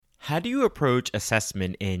how do you approach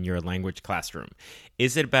assessment in your language classroom?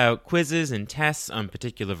 Is it about quizzes and tests on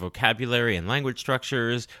particular vocabulary and language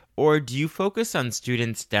structures, or do you focus on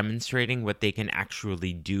students demonstrating what they can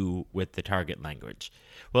actually do with the target language?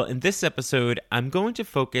 Well, in this episode, I'm going to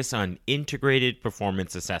focus on integrated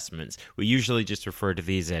performance assessments. We usually just refer to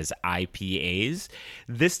these as IPAs.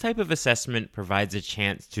 This type of assessment provides a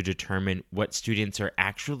chance to determine what students are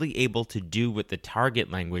actually able to do with the target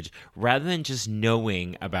language rather than just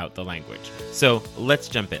knowing about the language. So let's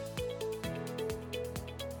jump in.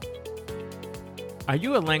 Are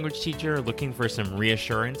you a language teacher looking for some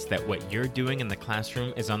reassurance that what you're doing in the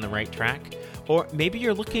classroom is on the right track? Or maybe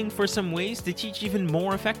you're looking for some ways to teach even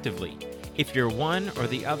more effectively. If you're one or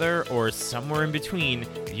the other or somewhere in between,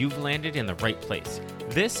 you've landed in the right place.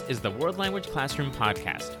 This is the World Language Classroom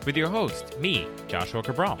Podcast with your host, me, Joshua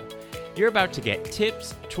Cabral. You're about to get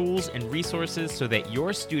tips, tools, and resources so that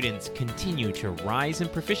your students continue to rise in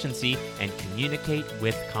proficiency and communicate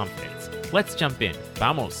with confidence. Let's jump in.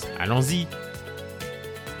 Vamos, allons-y.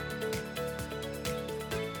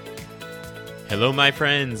 Hello, my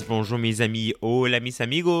friends. Bonjour, mes amis. Hola, mis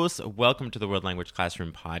amigos. Welcome to the World Language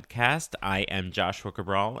Classroom Podcast. I am Joshua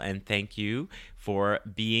Cabral, and thank you for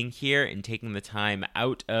being here and taking the time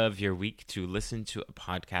out of your week to listen to a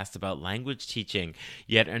podcast about language teaching.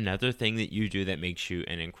 Yet another thing that you do that makes you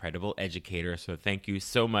an incredible educator. So thank you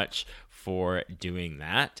so much for doing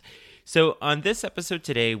that. So on this episode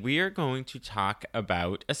today, we are going to talk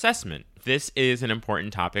about assessment. This is an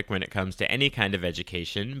important topic when it comes to any kind of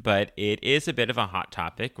education, but it is a bit of a hot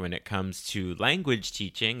topic when it comes to language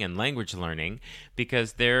teaching and language learning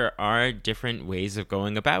because there are different ways of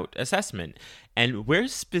going about assessment. And we're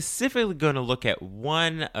specifically going to look at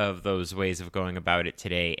one of those ways of going about it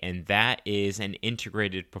today, and that is an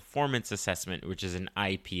integrated performance assessment, which is an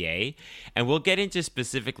IPA. And we'll get into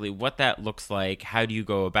specifically what that looks like, how do you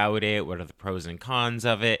go about it, what are the pros and cons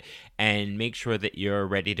of it, and make sure that you're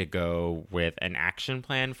ready to go with an action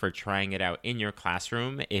plan for trying it out in your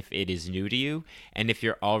classroom if it is new to you. And if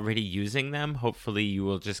you're already using them, hopefully you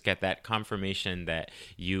will just get that confirmation that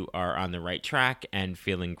you are on the right track and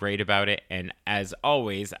feeling great about it. And as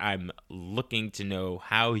always, I'm looking to know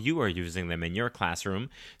how you are using them in your classroom.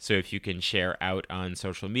 So if you can share out on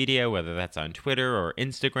social media, whether that's on Twitter or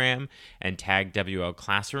Instagram, and tag WL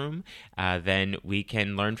Classroom, then we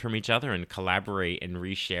can learn from each other and collaborate and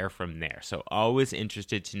reshare from there. So always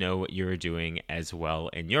interested to know what you're doing as well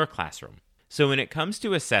in your classroom. So when it comes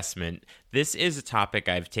to assessment, this is a topic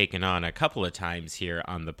I've taken on a couple of times here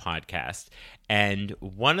on the podcast. And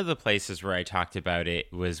one of the places where I talked about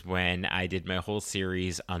it was when I did my whole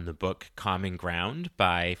series on the book Common Ground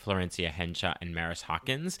by Florencia Henshaw and Maris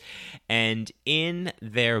Hawkins. And in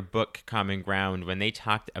their book Common Ground, when they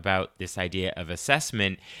talked about this idea of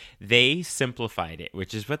assessment, they simplified it,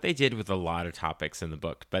 which is what they did with a lot of topics in the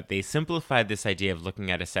book. But they simplified this idea of looking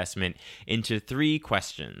at assessment into 3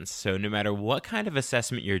 questions. So no matter what kind of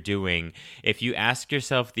assessment you're doing, if you ask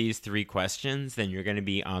yourself these 3 questions, then you're going to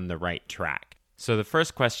be on the right track. So the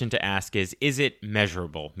first question to ask is it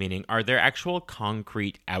measurable? Meaning, are there actual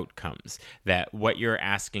concrete outcomes that what you're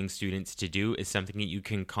asking students to do is something that you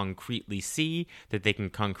can concretely see, that they can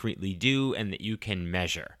concretely do, and that you can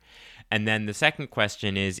measure? And then the second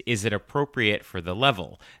question is it appropriate for the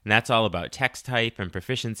level? And that's all about text type and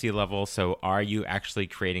proficiency level. So are you actually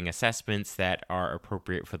creating assessments that are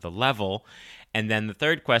appropriate for the level? And then the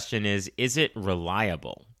third question is it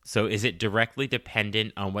reliable? So is it directly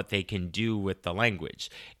dependent on what they can do with the language?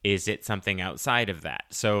 Is it something outside of that?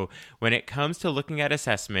 So when it comes to looking at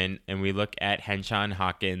assessment and we look at Henshaw and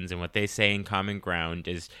Hawkins and what they say in Common Ground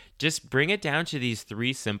is just bring it down to these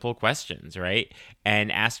 3 simple questions, right?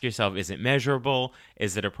 And ask yourself, is it measurable?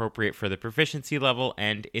 Is it appropriate for the proficiency level?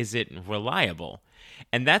 And is it reliable?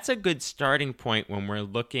 And that's a good starting point when we're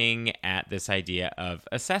looking at this idea of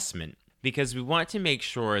assessment, because we want to make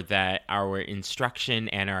sure that our instruction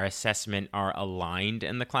and our assessment are aligned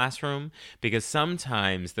in the classroom, because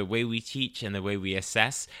sometimes the way we teach and the way we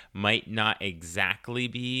assess might not exactly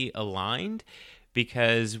be aligned,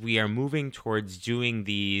 because we are moving towards doing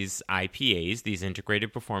these IPAs, these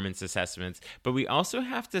integrated performance assessments, but we also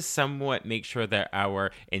have to somewhat make sure that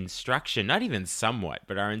our instruction, not even somewhat,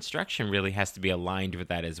 but our instruction really has to be aligned with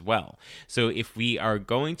that as well. So if we are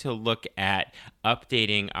going to look at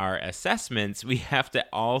updating our assessments, we have to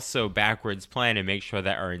also backwards plan and make sure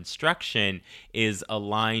that our instruction is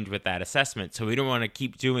aligned with that assessment. So we don't want to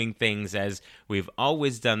keep doing things as we've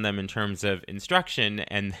always done them in terms of instruction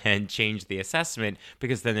and then change the assessment,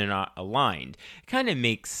 because then they're not aligned. It kind of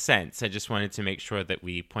makes sense. I just wanted to make sure that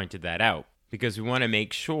we pointed that out. because we want to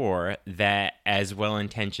make sure that as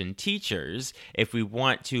well-intentioned teachers, if we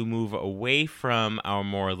want to move away from our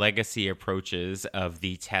more legacy approaches of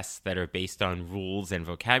the tests that are based on rules and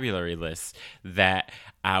vocabulary lists, that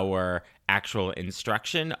our actual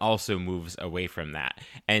instruction also moves away from that.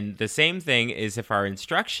 And the same thing is if our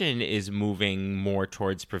instruction is moving more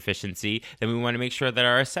towards proficiency, then we want to make sure that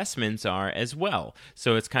our assessments are as well.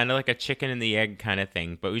 So it's kind of like a chicken and the egg kind of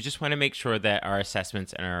thing, but we just want to make sure that our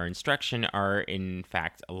assessments and our instruction are in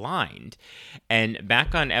fact aligned. And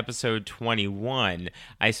back on episode 21,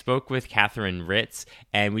 I spoke with Catherine Ritz,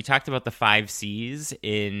 and we talked about the 5 C's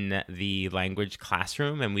in the language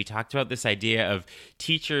classroom, and we talked about this idea of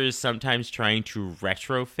teachers sometimes trying to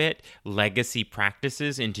retrofit legacy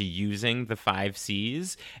practices into using the 5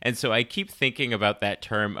 C's. And so I keep thinking about that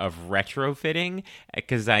term of retrofitting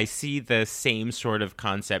because I see the same sort of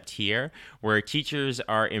concept here where teachers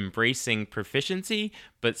are embracing proficiency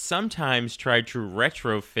but sometimes try to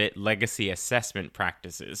retrofit legacy assessment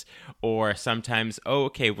practices. Or sometimes,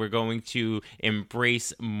 we're going to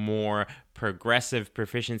embrace more progressive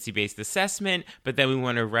proficiency-based assessment, but then we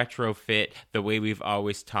want to retrofit the way we've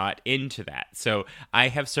always taught into that. So I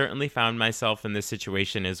have certainly found myself in this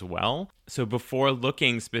situation as well. So before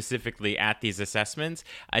looking specifically at these assessments,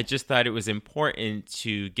 I just thought it was important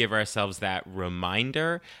to give ourselves that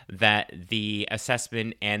reminder that the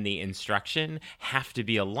assessment and the instruction have to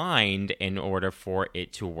be aligned in order for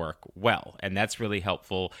it to work well. And that's really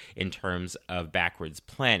helpful in terms of backwards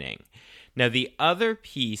planning. Now, the other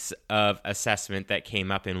piece of assessment that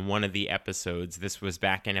came up in one of the episodes, this was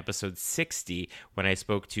back in episode 60 when I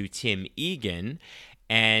spoke to Tim Egan,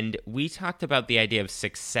 and we talked about the idea of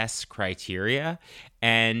success criteria,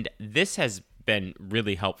 and this has been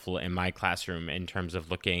really helpful in my classroom in terms of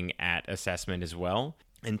looking at assessment as well.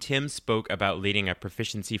 And Tim spoke about leading a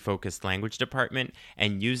proficiency-focused language department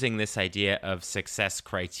and using this idea of success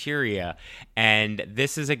criteria. And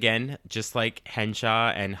this is, again, just like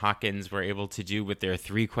Henshaw and Hawkins were able to do with their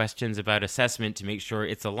 3 questions about assessment to make sure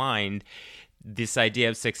it's aligned. This idea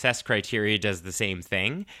of success criteria does the same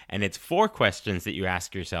thing, and it's 4 questions that you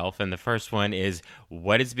ask yourself. And the first one is,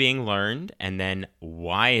 what is being learned? And then,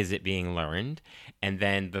 why is it being learned? And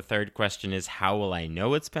then the third question is, how will I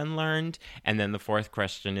know it's been learned? And then the fourth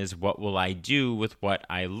question is, what will I do with what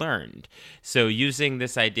I learned? So using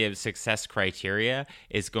this idea of success criteria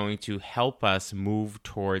is going to help us move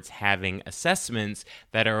towards having assessments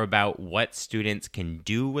that are about what students can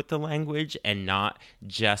do with the language and not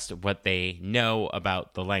just what they know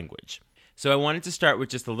about the language. So I wanted to start with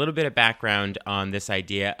just a little bit of background on this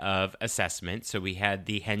idea of assessment. So we had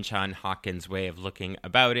the Henshaw and Hawkins way of looking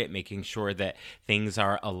about it, making sure that things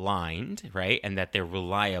are aligned, right, and that they're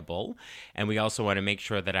reliable. And we also want to make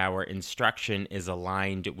sure that our instruction is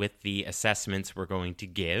aligned with the assessments we're going to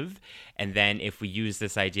give. And then if we use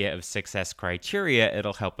this idea of success criteria,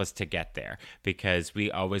 it'll help us to get there, because we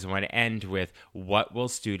always want to end with what will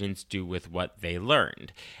students do with what they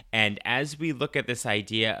learned. And as we look at this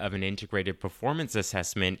idea of an integrated performance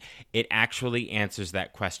assessment, it actually answers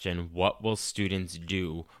that question, what will students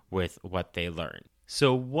do with what they learn?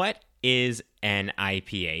 So what is an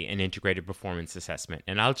IPA, an integrated performance assessment?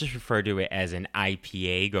 And I'll just refer to it as an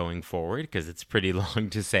IPA going forward because it's pretty long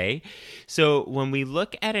to say. So when we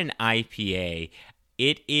look at an IPA,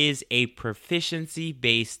 it is a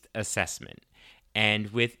proficiency-based assessment.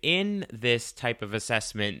 And within this type of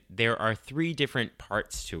assessment, there are 3 different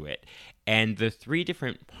parts to it. And the 3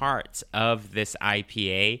 different parts of this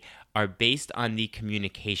IPA are based on the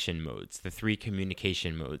communication modes, the 3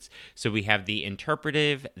 communication modes. So we have the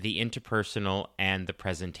interpretive, the interpersonal, and the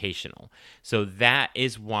presentational. So that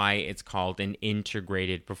is why it's called an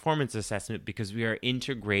integrated performance assessment, because we are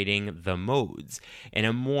integrating the modes. In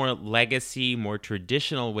a more legacy, more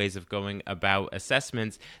traditional ways of going about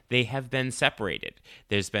assessments, they have been separated.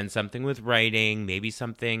 There's been something with writing, maybe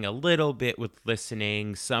something a little bit with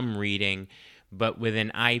listening, some reading. But with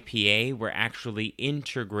an IPA, we're actually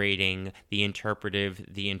integrating the interpretive,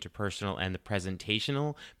 the interpersonal, and the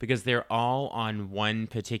presentational because they're all on one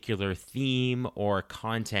particular theme or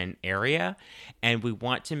content area. And we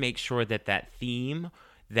want to make sure that that theme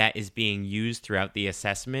that is being used throughout the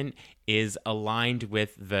assessment is aligned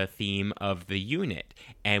with the theme of the unit.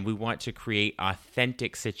 And we want to create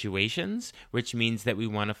authentic situations, which means that we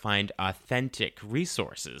want to find authentic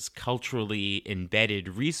resources, culturally embedded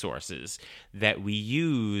resources that we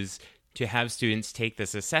use to have students take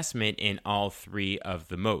this assessment in all 3 of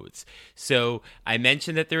the modes. So I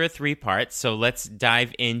mentioned that there are 3 parts, so let's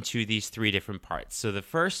dive into these 3 different parts. So the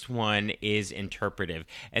first one is interpretive,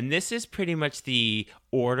 and this is pretty much the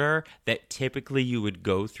order that typically you would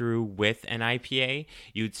go through with an IPA.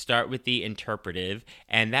 You'd start with the interpretive,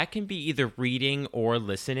 and that can be either reading or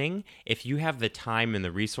listening. If you have the time and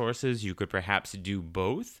the resources, you could perhaps do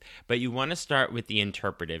both, but you want to start with the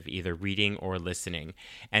interpretive, either reading or listening.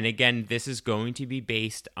 And again, this is going to be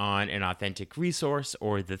based on an authentic resource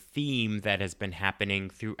or the theme that has been happening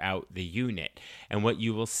throughout the unit. And what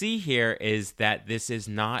you will see here is that this is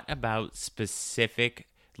not about specific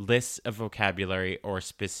lists of vocabulary or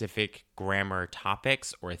specific grammar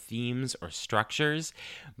topics or themes or structures,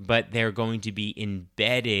 but they're going to be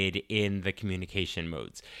embedded in the communication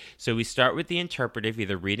modes. So we start with the interpretive,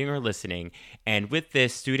 either reading or listening, and with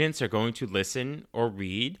this, students are going to listen or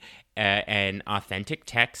read an authentic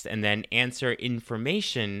text and then answer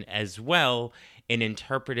information as well in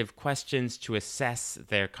interpretive questions to assess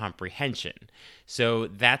their comprehension. So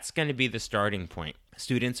that's going to be the starting point.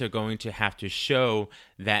 Students are going to have to show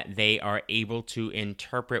that they are able to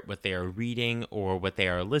interpret what they are reading or what they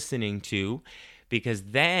are listening to, because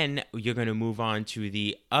then you're going to move on to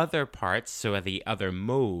the other parts, so the other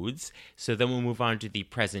modes. So then we'll move on to the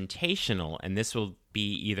presentational, and this will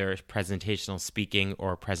be either presentational speaking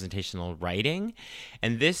or presentational writing.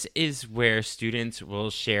 And this is where students will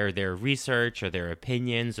share their research or their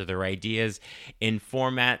opinions or their ideas in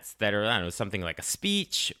formats that are, I don't know, something like a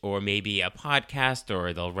speech or maybe a podcast,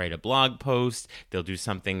 or they'll write a blog post, they'll do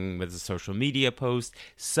something with a social media post,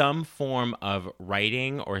 some form of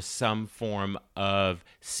writing or some form of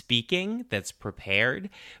speaking that's prepared,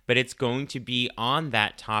 but it's going to be on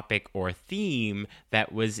that topic or theme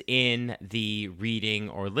that was in the reading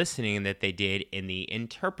or listening that they did in the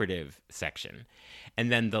interpretive section. And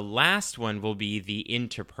then the last one will be the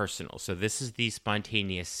interpersonal. So this is the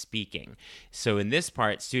spontaneous speaking. So in this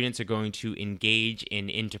part, students are going to engage in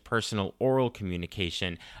interpersonal oral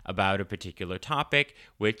communication about a particular topic,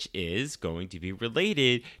 which is going to be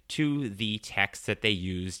related to the text that they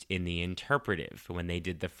used in the interpretive when they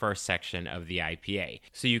did the first section of the IPA.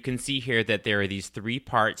 So you can see here that there are these three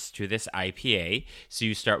parts to this IPA. So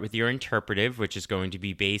you start with your interpretive, which is going to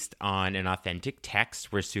be based on an authentic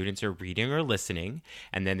text where students are reading or listening,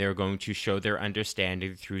 and then they're going to show their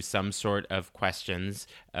understanding through some sort of questions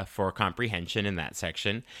for comprehension in that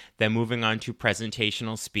section. Then moving on to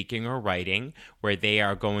presentational speaking or writing, where they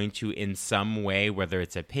are going to, in some way, whether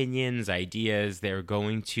it's opinions, ideas, they're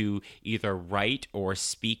going to either write or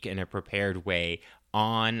speak in a prepared way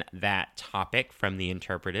on that topic from the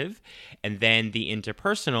interpretive. And then the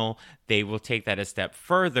interpersonal, they will take that a step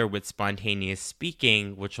further with spontaneous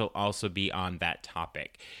speaking, which will also be on that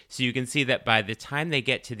topic. So you can see that by the time they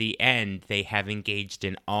get to the end, they have engaged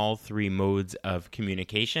in all three modes of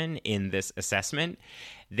communication in this assessment.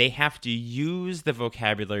 They have to use the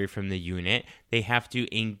vocabulary from the unit. They have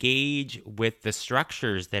to engage with the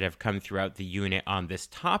structures that have come throughout the unit on this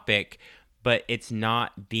topic, but it's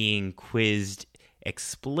not being quizzed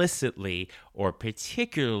explicitly or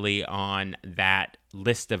particularly on that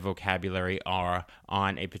list of vocabulary or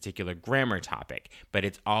on a particular grammar topic, but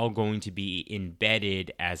it's all going to be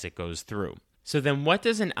embedded as it goes through. So then what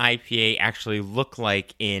does an IPA actually look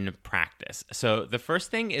like in practice? So the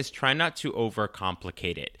first thing is try not to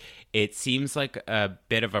overcomplicate it. It seems like a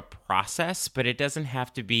bit of a process, but it doesn't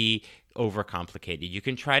have to be overcomplicated. You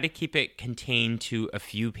can try to keep it contained to a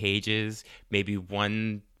few pages, maybe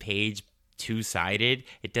one page, two-sided.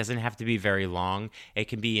 It doesn't have to be very long. It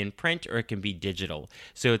can be in print or it can be digital.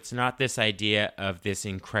 So it's not this idea of this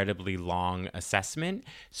incredibly long assessment.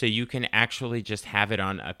 So you can actually just have it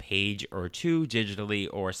on a page or two digitally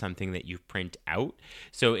or something that you print out.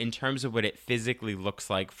 So in terms of what it physically looks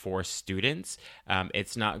like for students,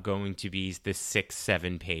 it's not going to be this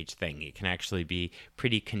 6-7 page thing. It can actually be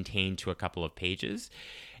pretty contained to a couple of pages.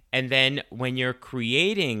 And then when you're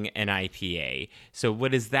creating an IPA, so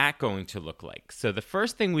what is that going to look like? So the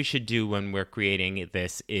first thing we should do when we're creating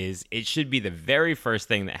this is it should be the very first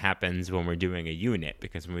thing that happens when we're doing a unit,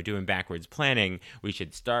 because when we're doing backwards planning, we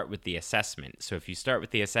should start with the assessment. So if you start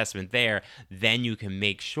with the assessment there, then you can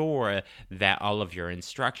make sure that all of your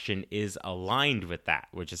instruction is aligned with that,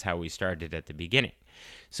 which is how we started at the beginning.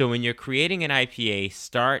 So when you're creating an IPA,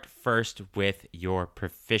 start first with your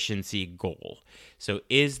proficiency goal. So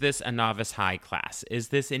is this a novice high class? Is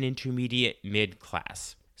this an intermediate mid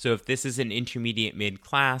class? So if this is an intermediate mid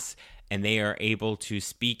class, and they are able to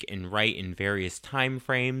speak and write in various time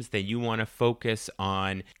frames, then you want to focus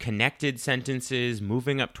on connected sentences,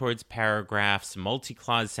 moving up towards paragraphs,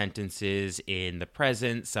 multi-clause sentences in the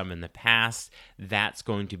present, some in the past. That's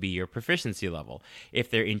going to be your proficiency level.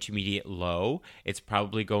 If they're intermediate low, it's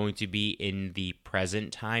probably going to be in the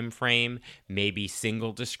present time frame, maybe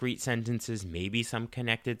single discrete sentences, maybe some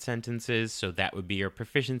connected sentences. So that would be your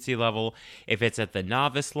proficiency level. If it's at the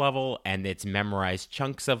novice level and it's memorized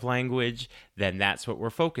chunks of language, then that's what we're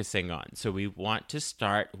focusing on. So we want to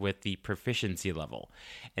start with the proficiency level.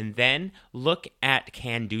 And then look at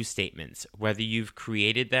can-do statements, whether you've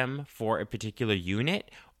created them for a particular unit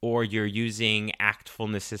or you're using actful,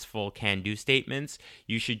 necessful can-do statements.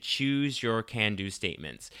 You should choose your can-do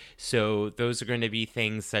statements. So those are going to be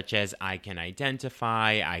things such as I can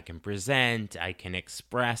identify, I can present, I can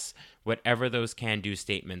express, whatever those can-do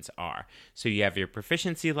statements are. So you have your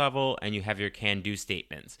proficiency level and you have your can-do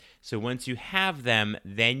statements. So once you have them,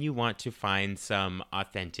 then you want to find some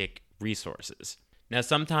authentic resources. Now,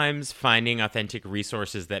 sometimes finding authentic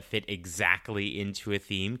resources that fit exactly into a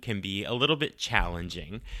theme can be a little bit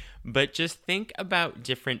challenging, but just think about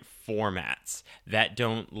different formats that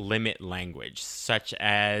don't limit language, such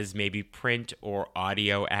as maybe print or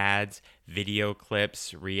audio ads, video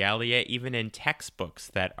clips, realia, even in textbooks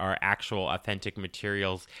that are actual authentic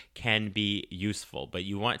materials can be useful. But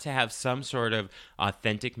you want to have some sort of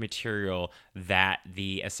authentic material that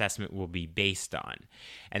the assessment will be based on.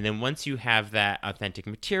 And then once you have that authentic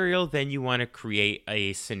material, then you want to create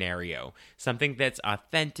a scenario, something that's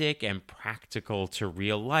authentic and practical to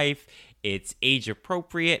real life. It's age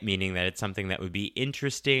appropriate, meaning that it's something that would be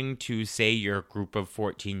interesting to, say, your group of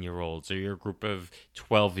 14-year-olds or your group of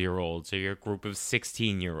 12-year-olds or your group of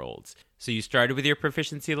 16-year-olds. So you started with your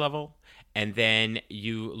proficiency level, and then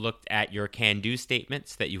you looked at your can-do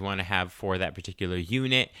statements that you want to have for that particular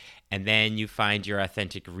unit, and then you find your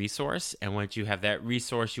authentic resource. And once you have that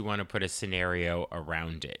resource, you want to put a scenario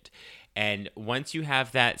around it. And once you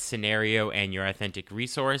have that scenario and your authentic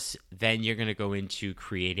resource, then you're going to go into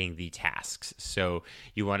creating the tasks. So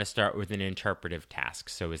you want to start with an interpretive task.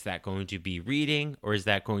 So is that going to be reading or is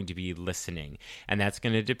that going to be listening? And that's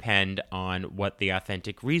going to depend on what the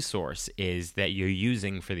authentic resource is that you're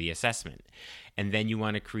using for the assessment. And then you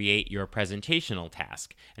want to create your presentational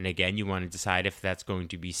task. And again, you want to decide if that's going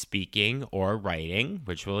to be speaking or writing,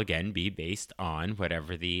 which will again be based on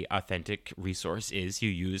whatever the authentic resource is you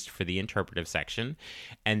used for the interpretive section.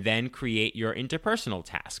 And then create your interpersonal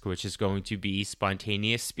task, which is going to be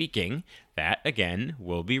spontaneous speaking. That, again,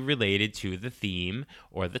 will be related to the theme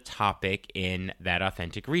or the topic in that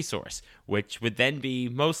authentic resource, which would then be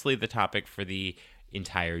mostly the topic for the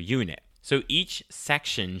entire unit. So each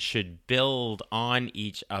section should build on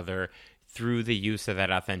each other through the use of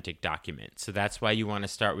that authentic document. So that's why you want to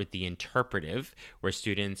start with the interpretive, where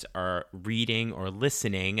students are reading or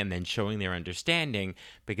listening and then showing their understanding,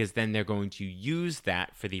 because then they're going to use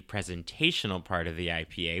that for the presentational part of the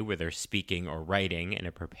IPA, where they're speaking or writing in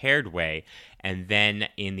a prepared way, and then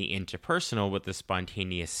in the interpersonal with the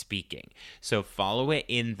spontaneous speaking. So follow it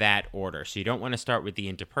in that order. So you don't want to start with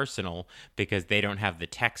the interpersonal because they don't have the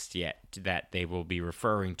text yet that they will be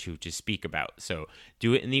referring to speak about. So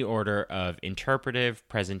do it in the order of interpretive,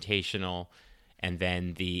 presentational, and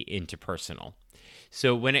then the interpersonal.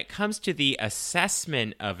 So when it comes to the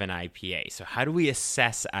assessment of an IPA, so how do we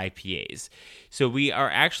assess IPAs? So we are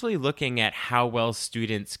actually looking at how well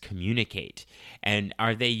students communicate, and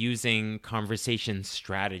are they using conversation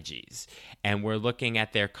strategies? And we're looking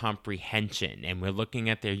at their comprehension, and we're looking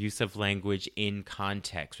at their use of language in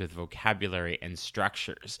context with vocabulary and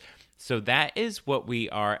structures. So that is what we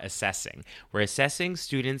are assessing. We're assessing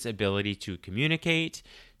students' ability to communicate,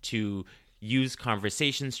 to use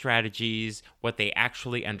conversation strategies, what they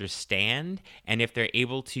actually understand, and if they're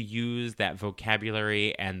able to use that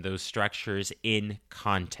vocabulary and those structures in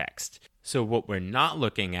context. So what we're not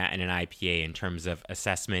looking at in an IPA in terms of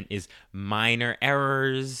assessment is minor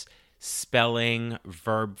errors, spelling,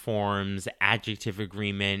 verb forms, adjective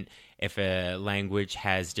agreement. If a language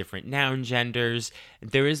has different noun genders,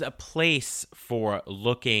 there is a place for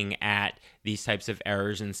looking at these types of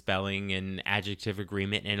errors in spelling and adjective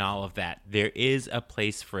agreement and all of that. There is a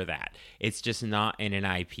place for that. It's just not in an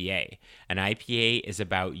IPA. An IPA is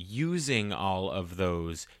about using all of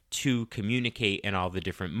those to communicate in all the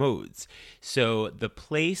different modes. So the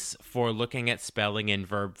place for looking at spelling and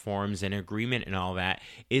verb forms and agreement and all that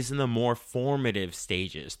is in the more formative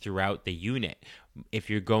stages throughout the unit, If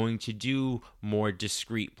you're going to do more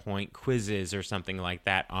discrete point quizzes or something like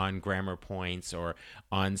that on grammar points or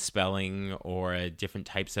on spelling or different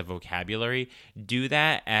types of vocabulary, do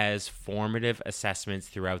that as formative assessments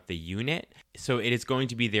throughout the unit. So it is going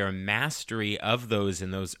to be their mastery of those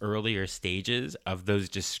in those earlier stages of those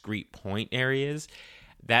discrete point areas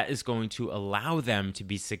that is going to allow them to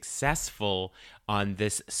be successful on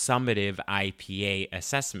this summative IPA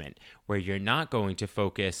assessment, where you're not going to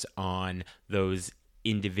focus on those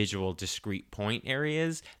individual discrete point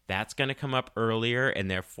areas. That's going to come up earlier in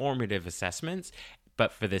their formative assessments.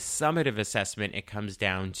 But for the summative assessment, it comes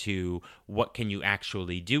down to what can you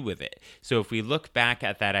actually do with it. So if we look back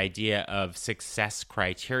at that idea of success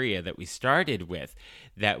criteria that we started with,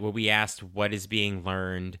 that where we asked what is being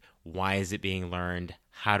learned, why is it being learned,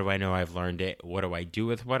 how do I know I've learned it, what do I do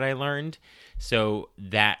with what I learned? So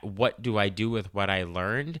that what do I do with what I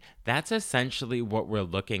learned, that's essentially what we're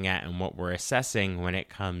looking at and what we're assessing when it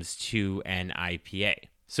comes to an IPA.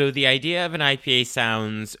 So the idea of an IPA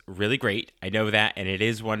sounds really great. I know that, and it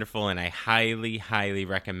is wonderful, and I highly, highly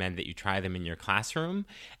recommend that you try them in your classroom.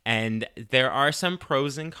 And there are some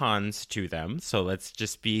pros and cons to them, so let's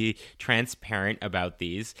just be transparent about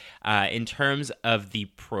these. In terms of the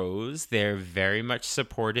pros, they're very much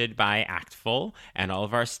supported by ACTFL and all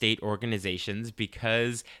of our state organizations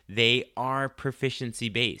because they are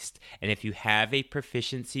proficiency-based. And if you have a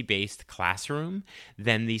proficiency-based classroom,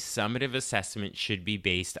 then the summative assessment should be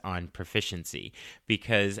based on proficiency,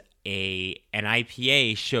 because an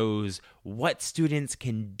IPA shows what students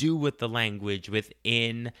can do with the language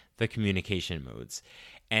within the communication modes.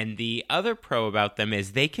 And the other pro about them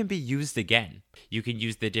is they can be used again. You can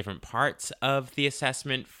use the different parts of the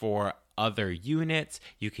assessment for other units.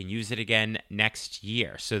 You can use it again next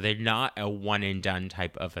year. So they're not a one and done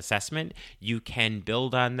type of assessment. You can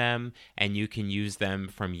build on them and you can use them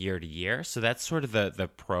from year to year. So that's sort of the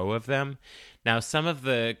pro of them. Now, some of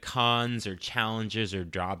the cons or challenges or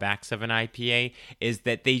drawbacks of an IPA is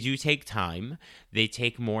that they do take time. They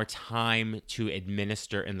take more time to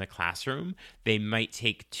administer in the classroom. They might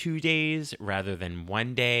take 2 days rather than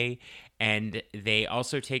 1 day. And they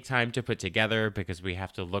also take time to put together because we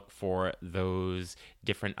have to look for those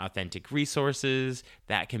different authentic resources.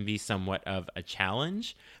 That can be somewhat of a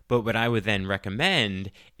challenge. But what I would then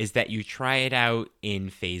recommend is that you try it out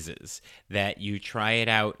in phases, that you try it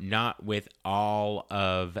out not with all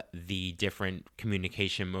of the different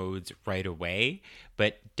communication modes right away,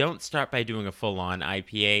 but don't start by doing a full-on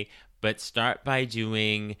IPA, but start by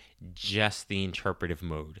doing just the interpretive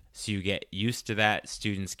mode. So you get used to that,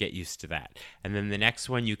 students get used to that. And then the next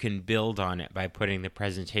one, you can build on it by putting the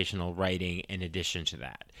presentational writing in addition to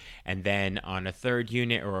that. And then on a third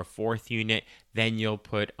unit or a fourth unit, then you'll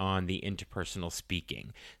put on the interpersonal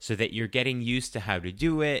speaking so that you're getting used to how to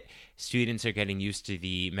do it. Students are getting used to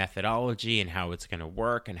the methodology and how it's going to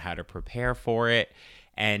work and how to prepare for it.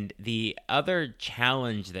 And the other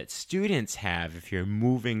challenge that students have if you're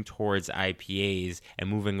moving towards IPAs and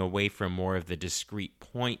moving away from more of the discrete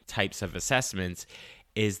point types of assessments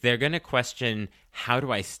is they're going to question, how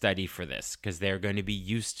do I study for this? Because they're going to be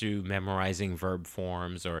used to memorizing verb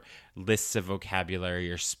forms or lists of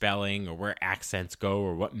vocabulary or spelling or where accents go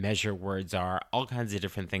or what measure words are, all kinds of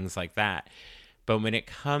different things like that. But when it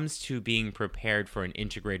comes to being prepared for an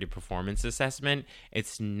integrated performance assessment,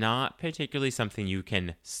 it's not particularly something you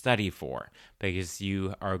can study for because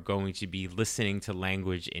you are going to be listening to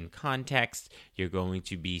language in context. You're going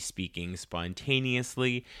to be speaking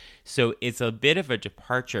spontaneously. So it's a bit of a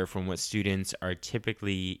departure from what students are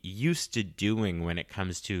typically used to doing when it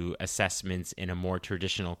comes to assessments in a more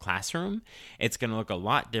traditional classroom. It's going to look a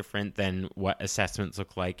lot different than what assessments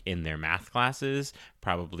look like in their math classes,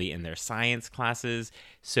 probably in their science classes.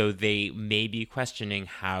 So they may be questioning,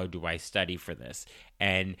 how do I study for this?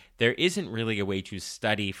 And there isn't really a way to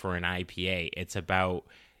study for an IPA. It's about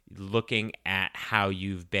looking at how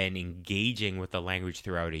you've been engaging with the language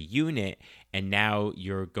throughout a unit, and now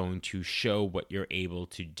you're going to show what you're able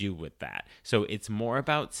to do with that. So it's more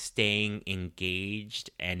about staying engaged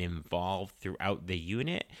and involved throughout the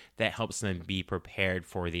unit that helps them be prepared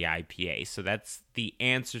for the IPA. So that's the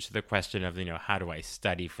answer to the question of, how do I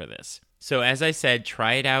study for this? So as I said,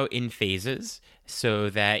 try it out in phases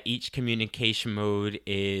so that each communication mode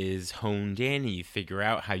is honed in and you figure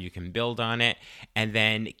out how you can build on it. And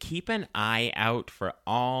then keep an eye out for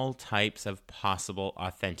all types of possible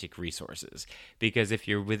authentic resources. Because if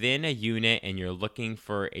you're within a unit and you're looking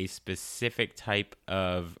for a specific type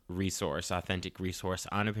of resource, authentic resource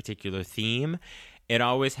on a particular theme, it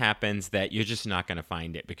always happens that you're just not going to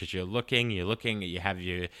find it because you're looking, you have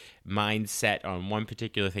your mind set on one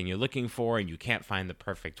particular thing you're looking for, and you can't find the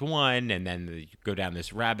perfect one, and then you go down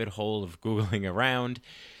this rabbit hole of Googling around.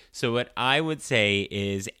 So what I would say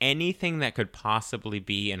is anything that could possibly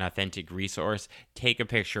be an authentic resource, take a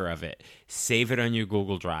picture of it, save it on your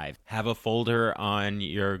Google Drive, have a folder on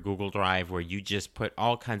your Google Drive where you just put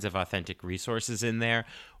all kinds of authentic resources in there.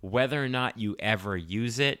 Whether or not you ever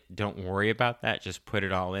use it, don't worry about that. Just put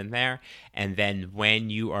it all in there. And then when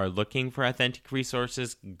you are looking for authentic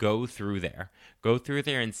resources, go through there. Go through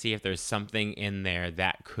there and see if there's something in there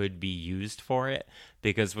that could be used for it.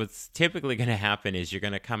 Because what's typically going to happen is you're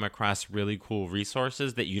going to come across really cool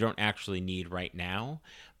resources that you don't actually need right now,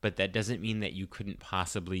 but that doesn't mean that you couldn't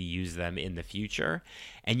possibly use them in the future.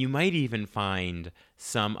 And you might even find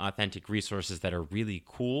some authentic resources that are really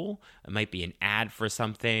cool. It might be an ad for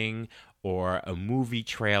something or a movie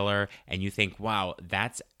trailer, and you think, wow,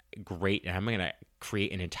 that's great, and I'm going to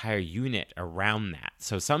create an entire unit around that.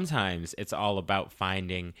 So sometimes it's all about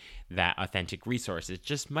finding that authentic resource. It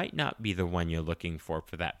just might not be the one you're looking for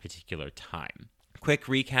that particular time. Quick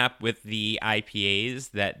recap with the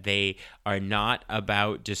IPAs that they are not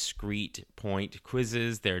about discrete point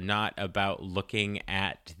quizzes. They're not about looking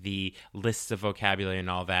at the lists of vocabulary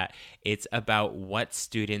and all that. It's about what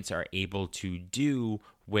students are able to do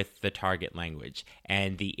with the target language.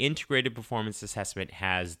 And the integrated performance assessment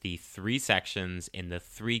has the 3 sections in the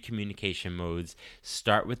 3 communication modes.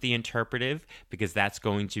 Start with the interpretive, because that's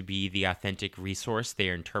going to be the authentic resource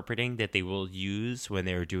they're interpreting that they will use when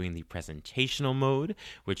they're doing the presentational mode,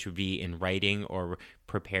 which would be in writing or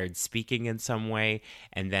prepared speaking in some way.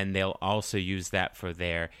 And then they'll also use that for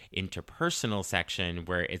their interpersonal section,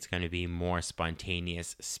 where it's going to be more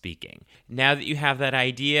spontaneous speaking. Now that you have that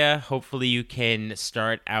idea, hopefully you can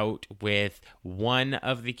start out with one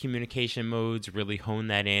of the communication modes, really hone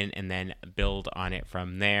that in, and then build on it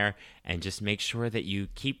from there. And just make sure that you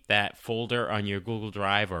keep that folder on your Google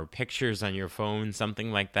Drive or pictures on your phone,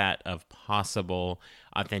 something like that, of possible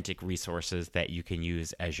authentic resources that you can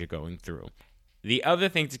use as you're going through. The other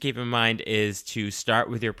thing to keep in mind is to start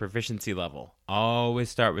with your proficiency level. Always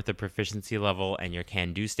start with the proficiency level and your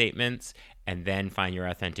can-do statements, and then find your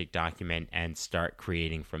authentic document and start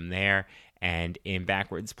creating from there. And in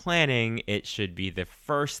backwards planning, it should be the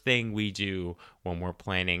first thing we do when we're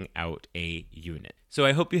planning out a unit. So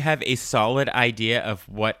I hope you have a solid idea of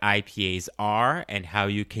what IPAs are and how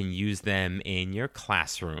you can use them in your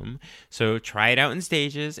classroom. So try it out in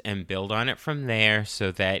stages and build on it from there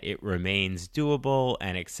so that it remains doable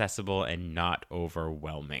and accessible and not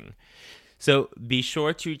overwhelming. So be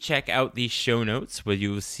sure to check out the show notes where you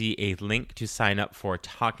will see a link to sign up for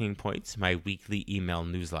Talking Points, my weekly email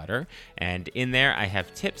newsletter. And in there, I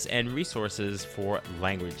have tips and resources for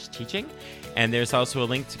language teaching. And there's also a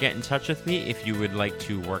link to get in touch with me if you would like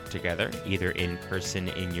to work together, either in person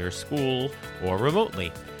in your school or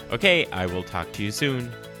remotely. Okay, I will talk to you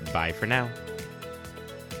soon. Bye for now.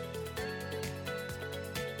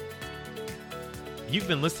 You've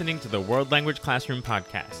been listening to the World Language Classroom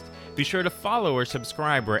podcast. Be sure to follow or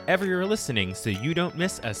subscribe wherever you're listening so you don't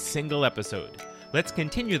miss a single episode. Let's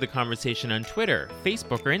continue the conversation on Twitter,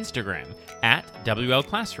 Facebook, or Instagram at WL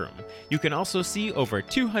Classroom. You can also see over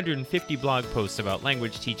 250 blog posts about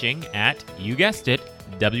language teaching at, you guessed it,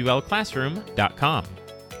 WLClassroom.com.